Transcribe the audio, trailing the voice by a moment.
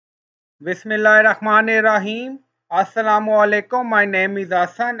Bismillahirrahmanirrahim. Assalamu alaikum. My name is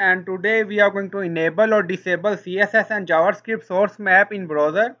Hassan and today we are going to enable or disable CSS and JavaScript source map in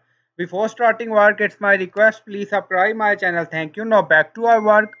browser. Before starting work, it's my request, please subscribe my channel. Thank you. Now back to our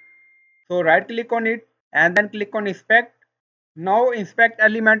work. So right click on it and then click on inspect. Now inspect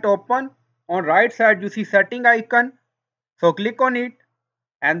element open. On right side you see setting icon. So click on it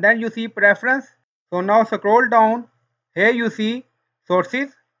and then you see preference. So now scroll down. Here you see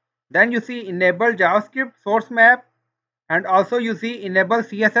sources. Then you see enable JavaScript source map and also you see enable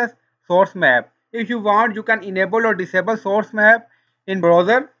CSS source map. If you want, you can enable or disable source map in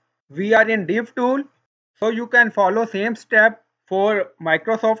browser. We are in devtools, so you can follow same step for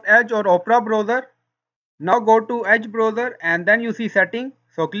Microsoft Edge or Opera browser. Now go to Edge browser and then you see setting.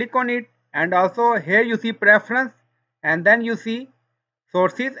 So click on it and also here you see preference and then you see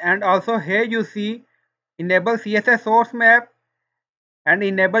sources and also here you see enable CSS source map and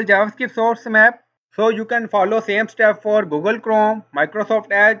enable JavaScript source map. So you can follow same step for Google Chrome,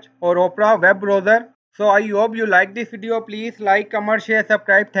 Microsoft Edge or Opera web browser. So I hope you like this video. Please like, comment, share,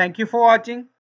 subscribe. Thank you for watching.